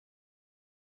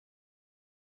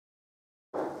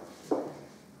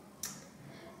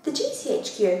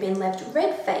GCHQ have been left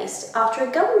red-faced after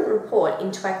a government report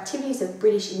into activities of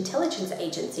British intelligence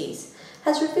agencies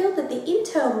has revealed that the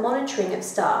internal monitoring of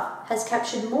staff has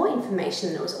captured more information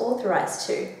than it was authorised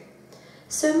to.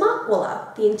 Sir Mark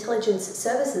Waller, the Intelligence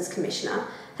Services Commissioner,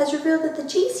 has revealed that the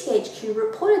GCHQ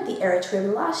reported the error to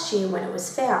him last year when it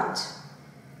was found.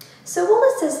 Sir Waller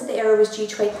says that the error was due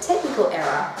to a technical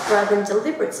error rather than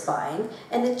deliberate spying,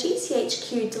 and that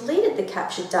GCHQ deleted the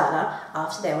captured data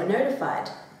after they were notified.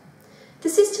 The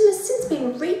system has since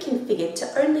been reconfigured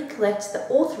to only collect the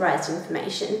authorised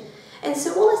information, and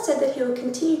Sir Waller said that he will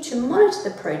continue to monitor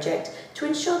the project to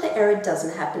ensure the error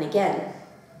doesn't happen again.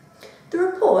 The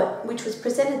report, which was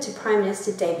presented to Prime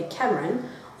Minister David Cameron,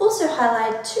 also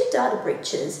highlighted 2 data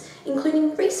breaches,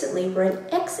 including recently where an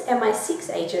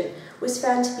ex-MI6 agent was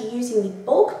found to be using the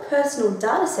bulk personal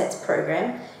datasets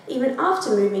program even after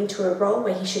moving to a role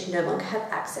where he should no longer have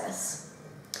access.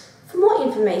 For more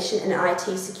information and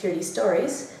IT security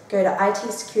stories, go to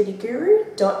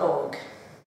itsecurity.guru.org.